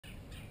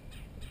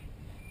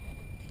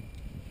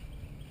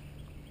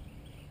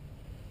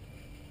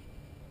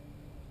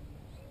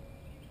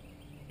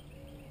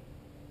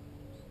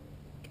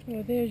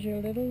Well, there's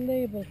your little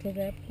label to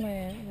that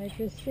plant. I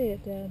just see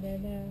it down there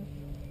now.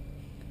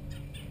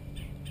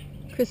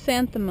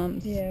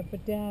 Chrysanthemums. Yeah,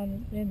 but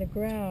down in the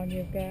ground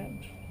you've got...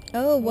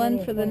 Oh,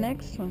 one for the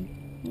next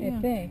one. Yeah.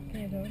 I think.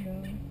 I don't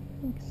know.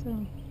 I think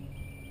so.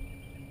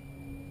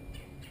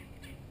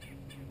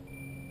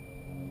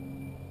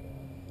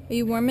 Are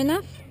you warm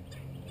enough?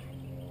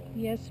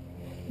 Yes,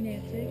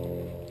 Nancy.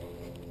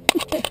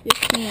 Yes,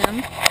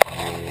 ma'am.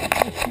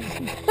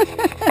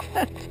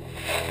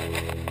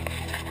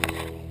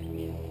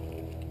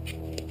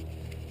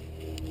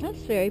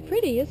 That's very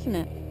pretty, isn't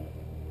it?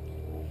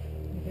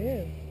 It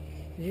is.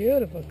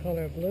 Beautiful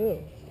color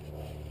blue.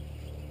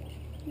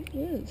 It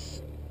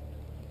is.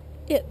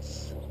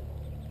 It's.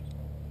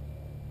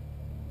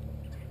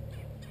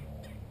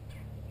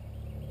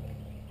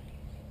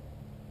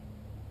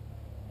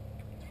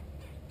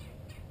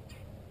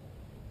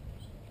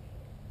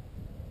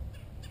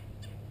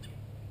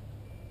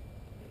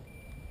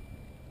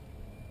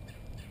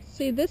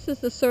 See, this is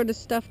the sort of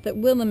stuff that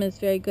Willem is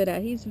very good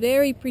at. He's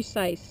very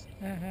precise.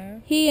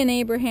 He and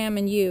Abraham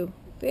and you.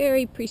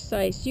 Very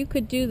precise. You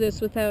could do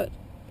this without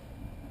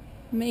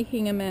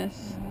making a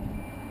mess.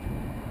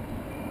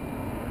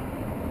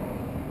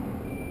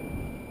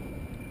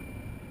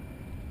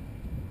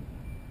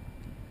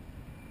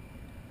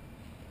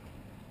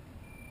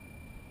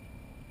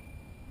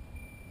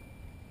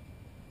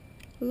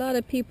 A lot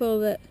of people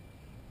that...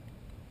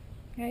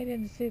 I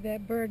didn't see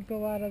that bird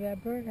go out of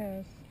that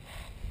birdhouse.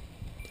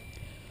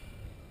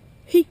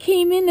 He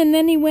came in and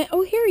then he went...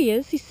 Oh, here he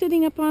is. He's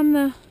sitting up on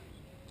the...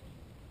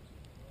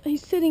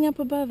 He's sitting up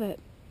above it.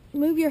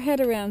 Move your head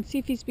around. See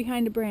if he's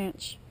behind a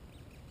branch.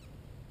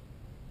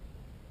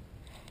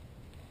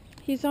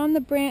 He's on the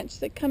branch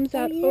that comes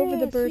out over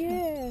the birdhouse.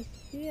 Yes,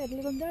 yeah,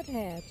 little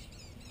nuthatch.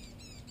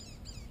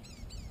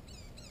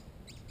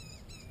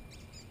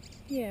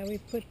 Yeah, we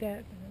put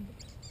that...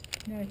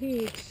 Now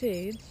he eats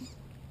seeds.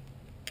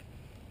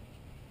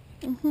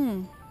 Let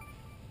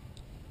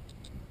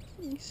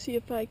me see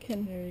if I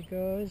can... There he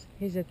goes.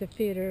 He's at the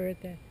feeder at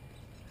the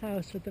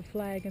house with the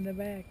flag in the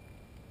back.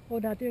 Oh,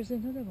 now there's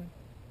another one.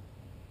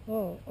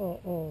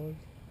 Oh.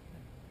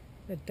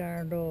 The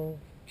darned old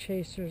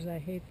chasers. I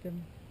hate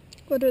them.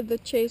 What are the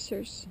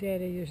chasers?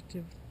 Daddy used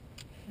to...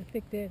 I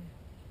think Dad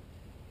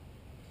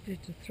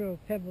used to throw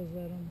pebbles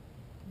at them.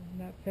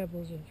 Not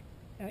pebbles,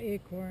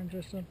 acorns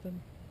or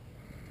something.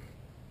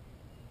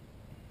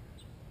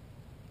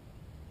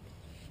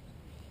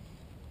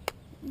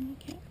 I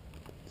can't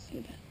see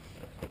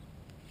that.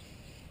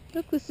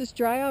 Look, this is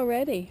dry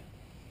already.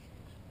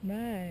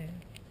 My.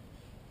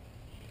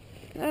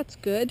 That's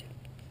good.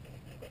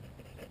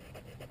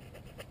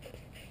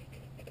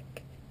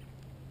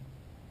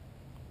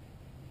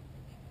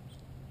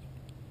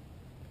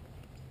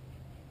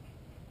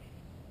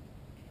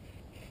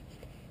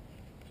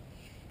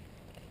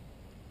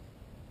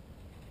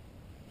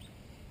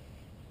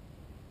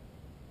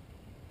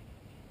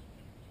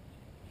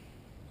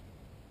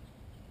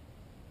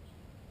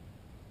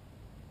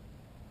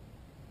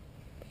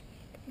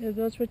 Are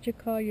those what you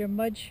call your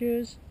mud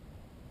shoes?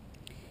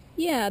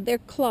 Yeah, they're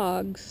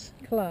clogs.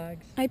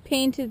 Clogs. I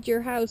painted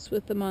your house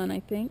with them on, I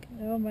think.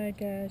 Oh my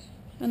gosh.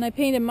 And I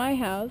painted my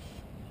house.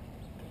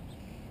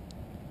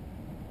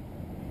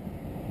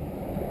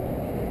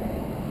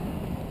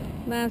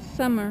 Last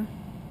summer.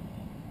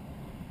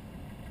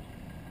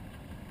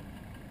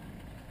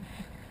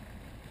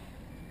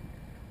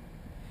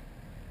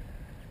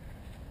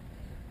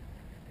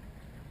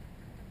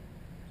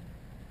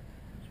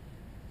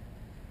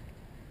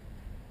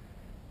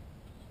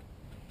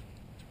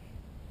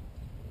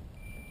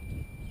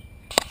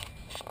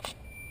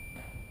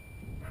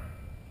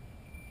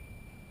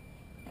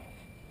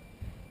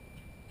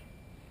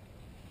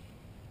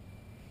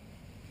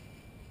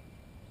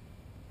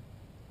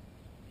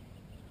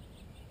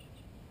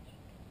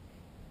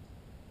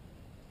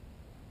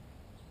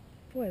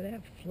 Boy,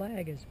 that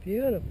flag is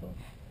beautiful.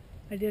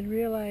 I didn't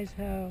realize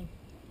how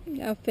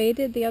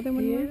faded the other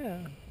one was?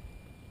 Yeah.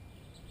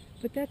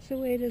 But that's the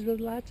way it is with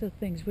lots of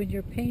things. When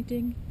you're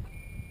painting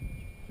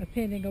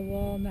a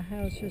wall in the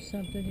house or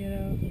something, you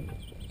know,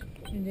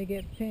 and they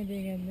get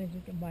painting and then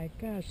you go, my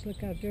gosh, look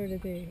how dirty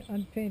the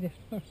unpainted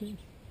part is.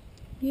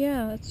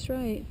 Yeah, that's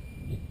right.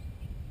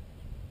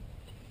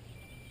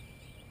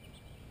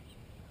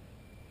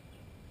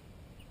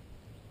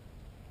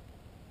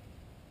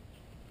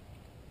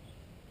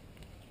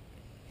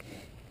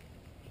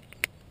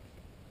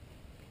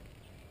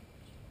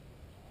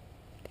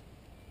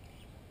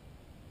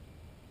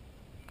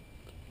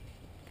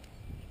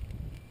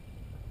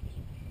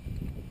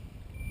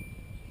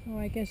 Oh,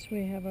 I guess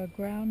we have a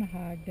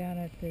groundhog down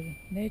at the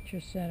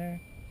nature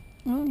center.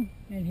 Oh.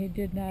 And he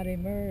did not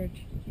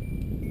emerge.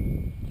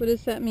 What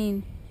does that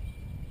mean?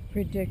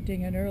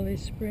 Predicting an early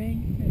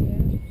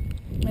spring,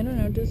 I don't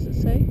know, does it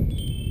say?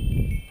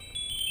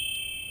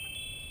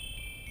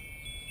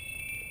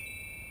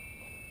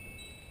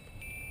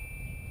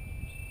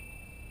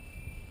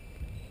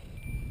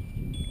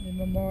 In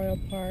Memorial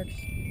Park's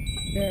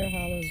Bear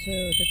Hollow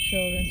Zoo, the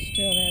children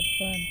still had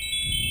fun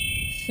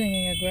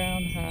singing a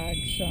groundhog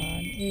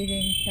song,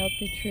 eating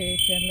healthy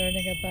treats, and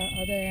learning about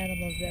other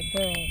animals that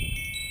burrow.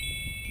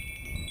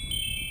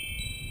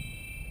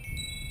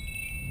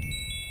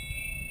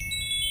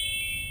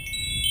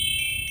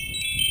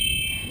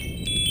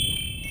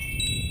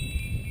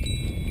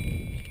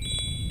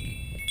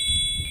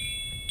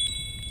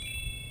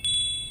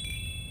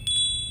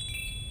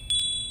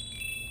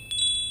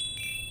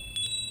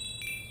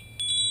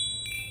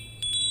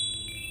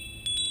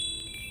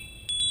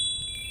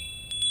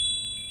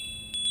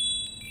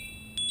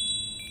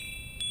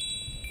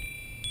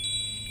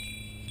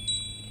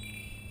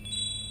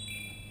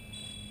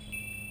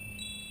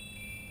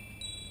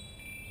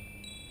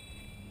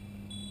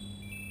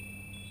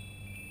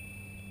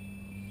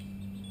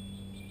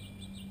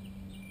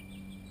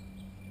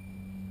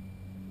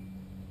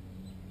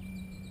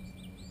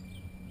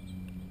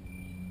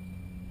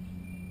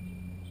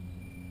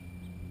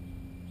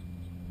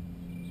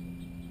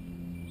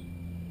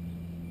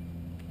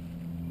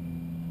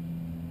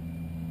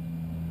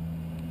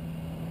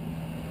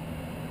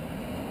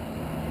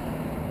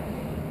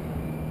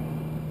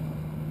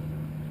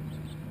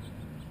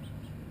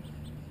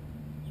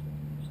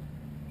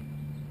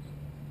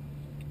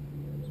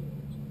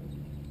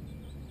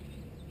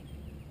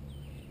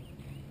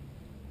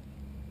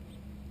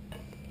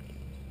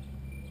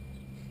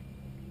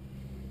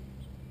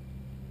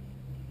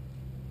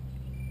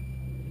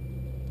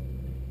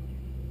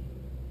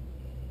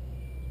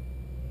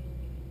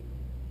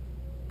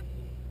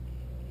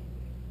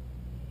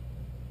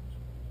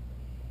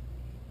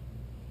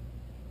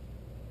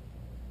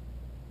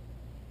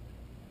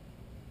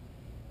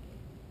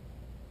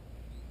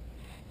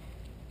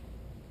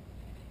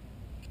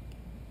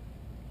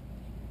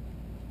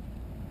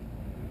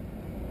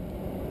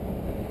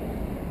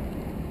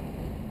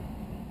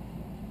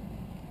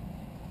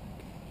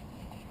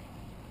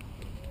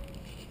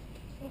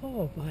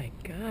 Oh my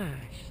gosh.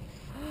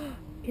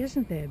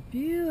 Isn't that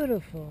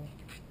beautiful?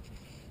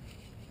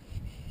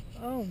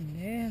 Oh,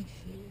 Nancy.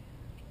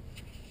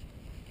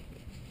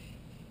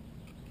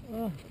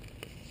 Oh.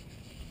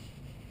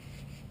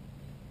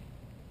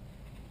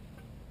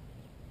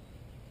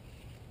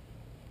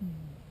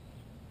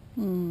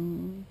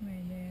 My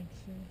Nancy.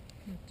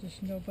 There's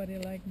just nobody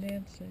like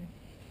Nancy.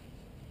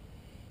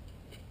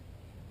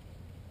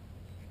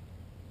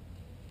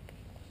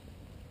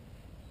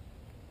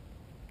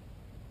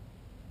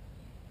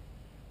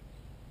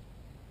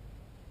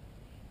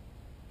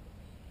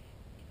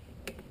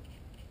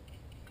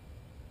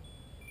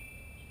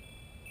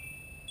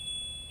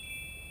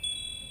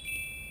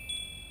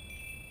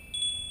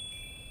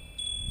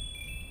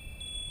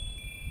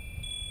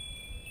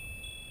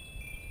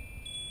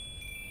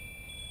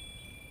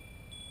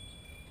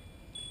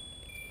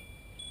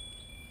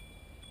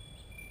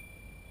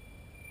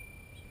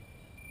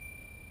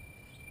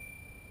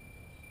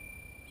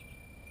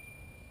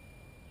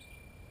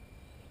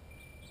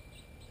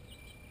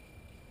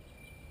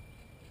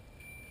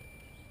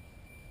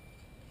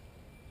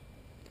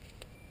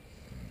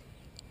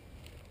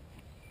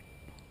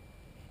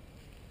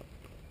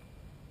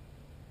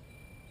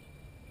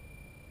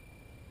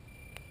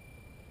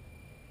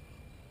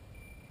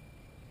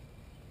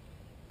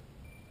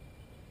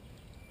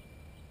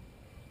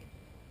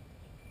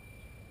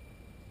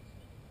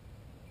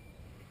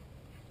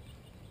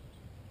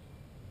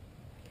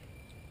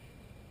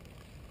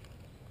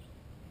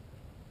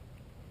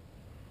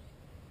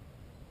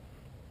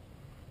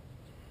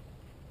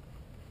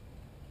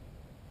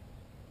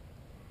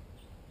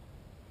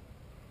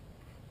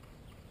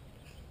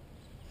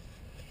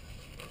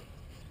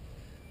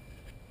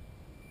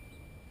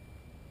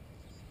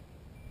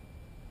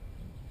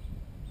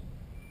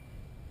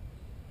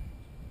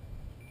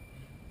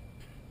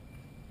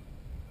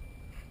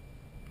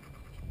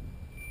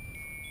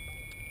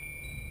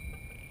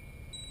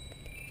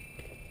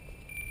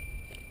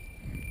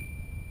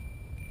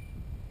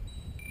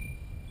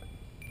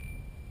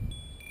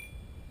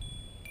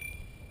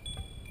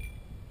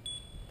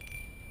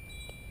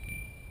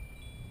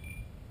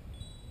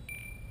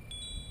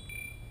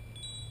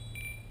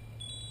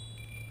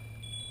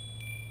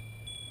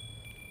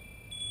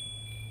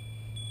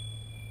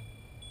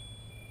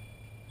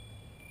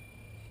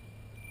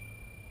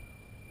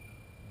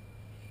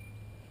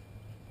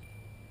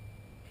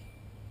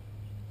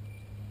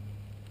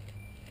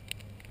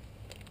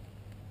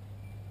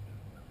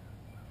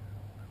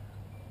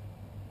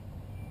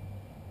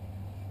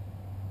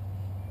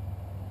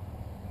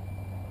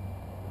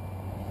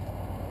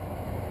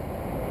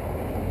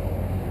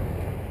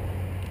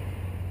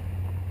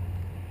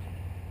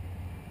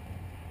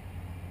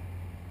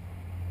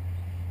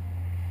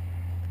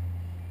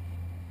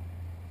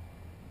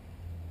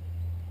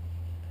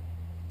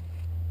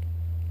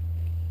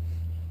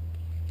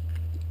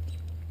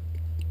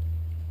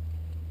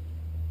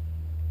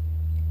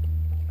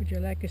 Would you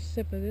like a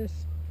sip of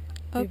this?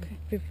 Okay.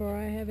 Before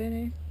I have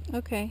any?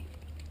 Okay.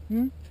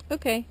 Hmm?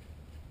 Okay.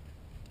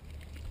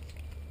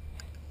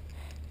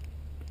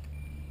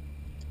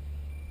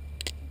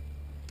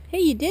 Hey,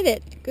 you did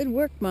it. Good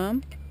work,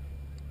 Mom.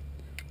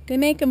 They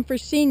make them for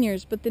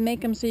seniors, but they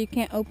make them so you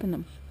can't open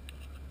them.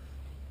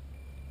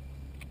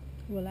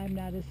 Well, I'm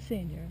not a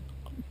senior.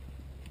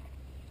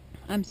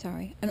 I'm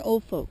sorry, an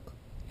old folk.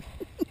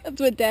 That's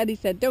what Daddy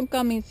said. Don't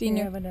call me a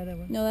senior. You have another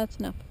one? No, that's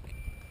enough.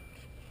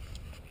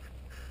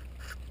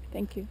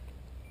 Thank you.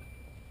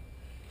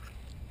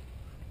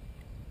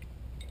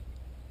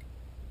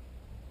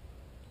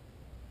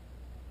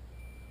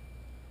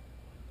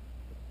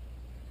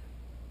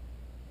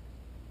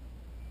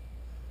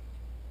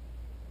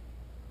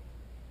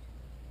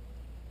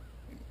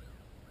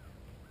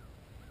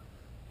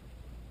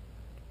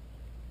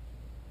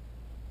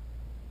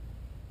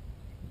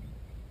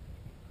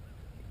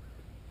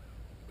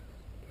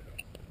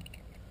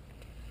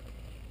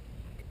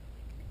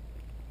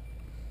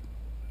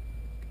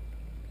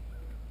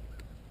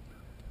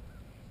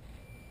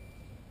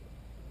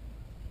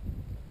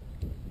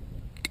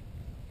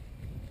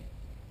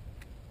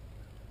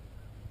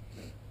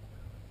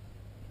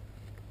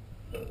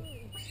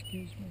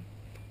 Excuse me.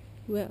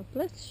 Well,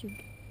 bless you.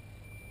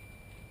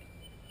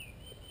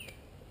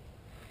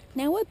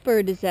 Now, what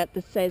bird is that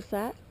says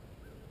that?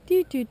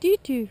 Doo-doo,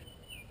 doo-doo.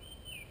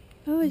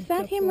 Oh, is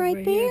that him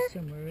right there?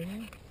 Somewhere,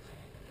 isn't it?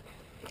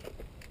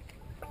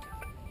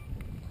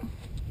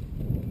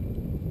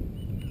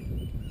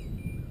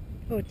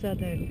 Oh, it's on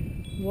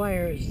the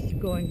wires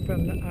going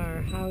from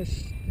our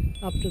house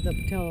up to the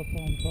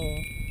telephone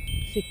pole.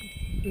 See,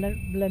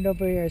 blend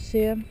over here.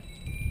 See him?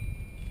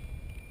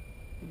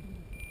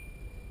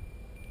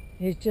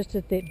 He's just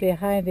at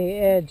behind the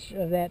edge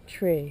of that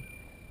tree.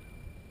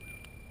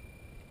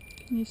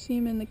 Can you see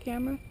him in the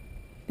camera?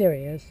 There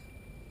he is.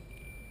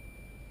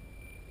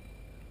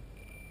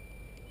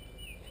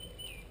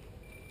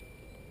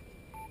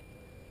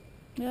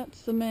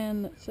 That's the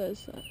man that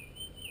says that.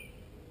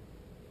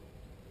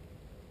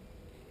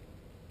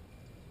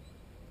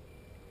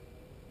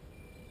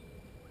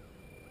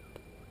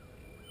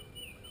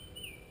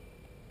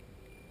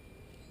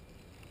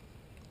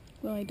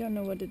 Well, I don't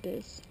know what it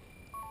is.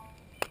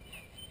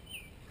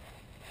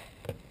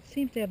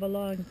 Seems to have a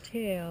long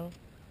tail.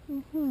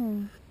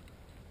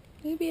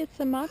 Maybe it's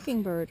a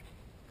mockingbird.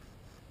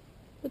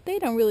 But they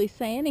don't really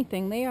say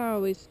anything. They are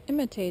always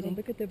imitating. Oh,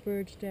 look at the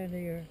birds down at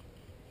your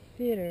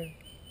theater.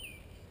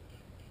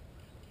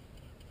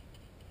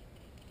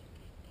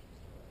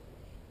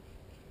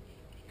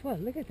 Boy,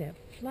 look at that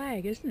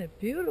flag. Isn't it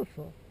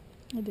beautiful?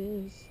 It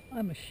is.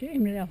 I'm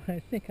ashamed now when I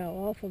think how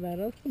awful that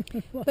other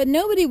one was. But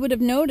nobody would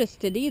have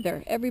noticed it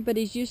either.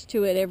 Everybody's used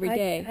to it every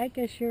day. I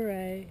guess you're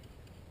right.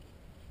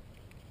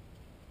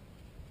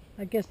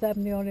 I guess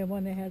I'm the only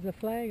one that has a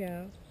flag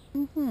out.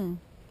 Oh,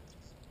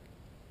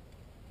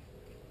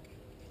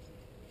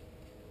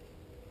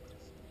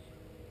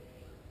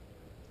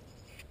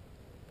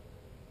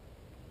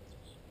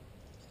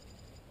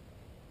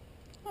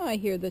 I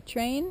hear the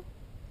train.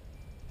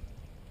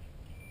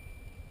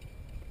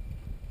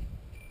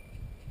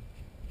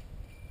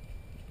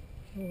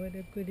 Oh, what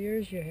good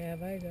ears you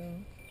have. I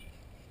don't.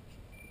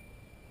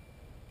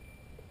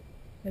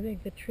 I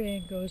think the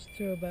train goes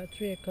through about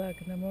 3 o'clock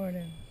in the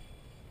morning.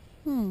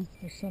 Or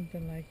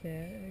something like that.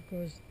 It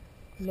goes,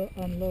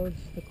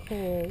 unloads the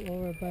coal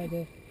over by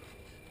the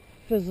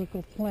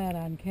physical plant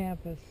on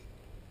campus.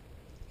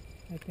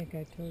 I think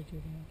I told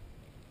you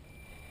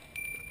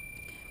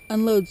that.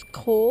 Unloads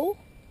coal?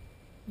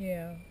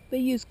 Yeah. They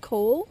use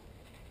coal?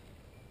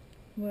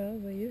 Well,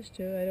 we used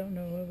to. I don't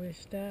know where we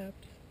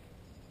stopped.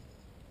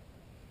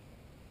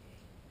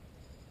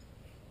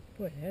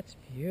 Boy, that's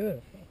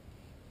beautiful.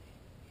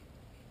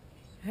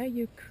 How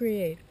you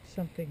create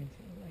something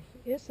like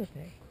this, isn't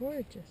that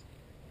gorgeous?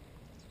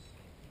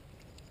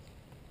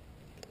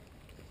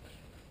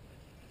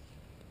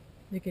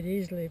 You could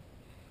easily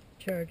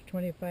charge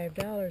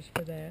 $25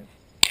 for that,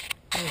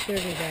 or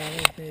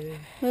 $30 maybe.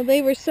 Well,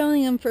 they were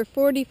selling them for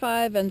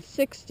 $45 and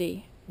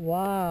 $60.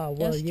 Wow,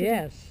 well, Yesterday.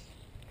 yes.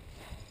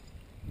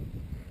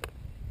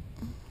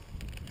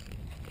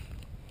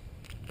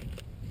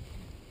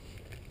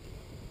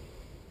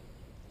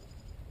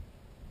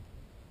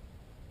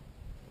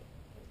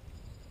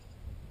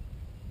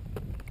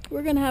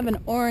 We're going to have an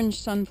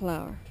orange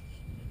sunflower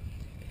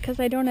because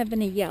I don't have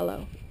any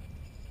yellow.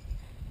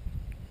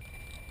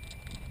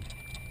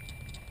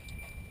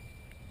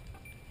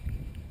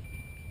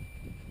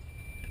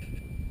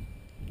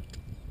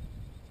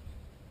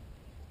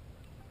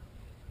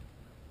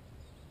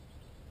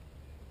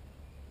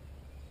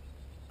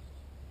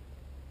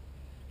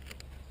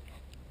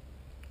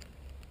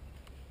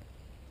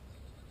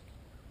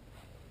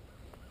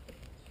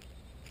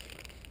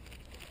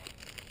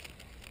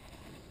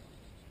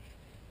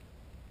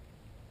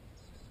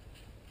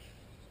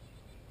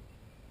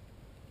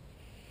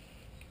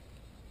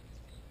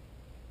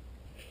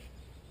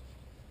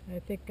 I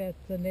think that's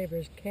the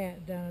neighbor's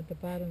cat down at the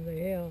bottom of the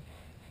hill,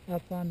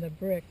 up on the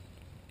brick.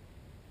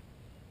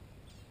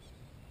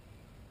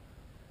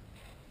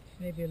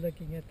 Maybe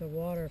looking at the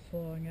water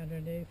flowing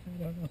underneath,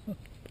 I don't know.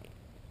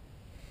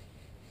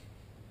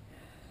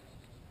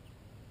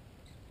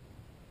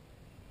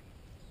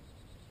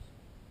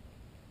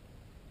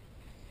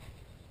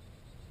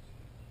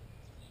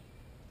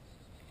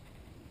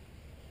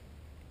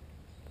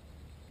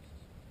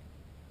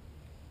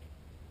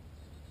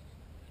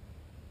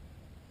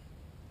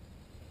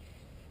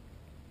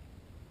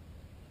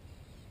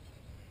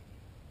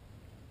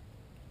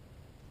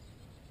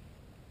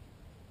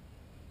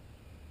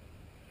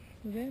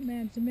 Well, that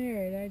man's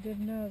married. I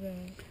didn't know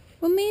that.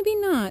 Well, maybe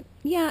not.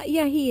 Yeah,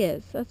 he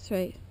is. That's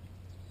right.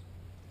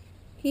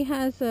 He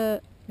has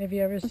a... Have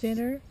you ever seen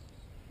her?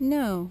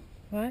 No.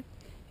 What?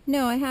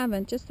 No, I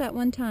haven't. Just that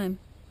one time.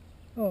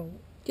 Oh.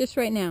 Just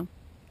right now.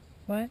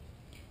 What?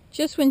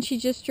 Just when she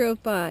just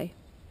drove by.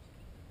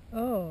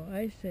 Oh,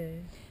 I see.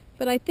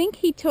 But I think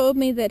he told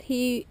me that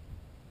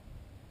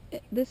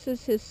this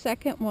is his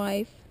second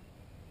wife.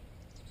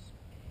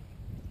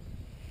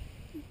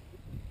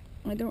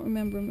 I don't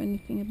remember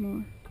anything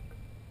more.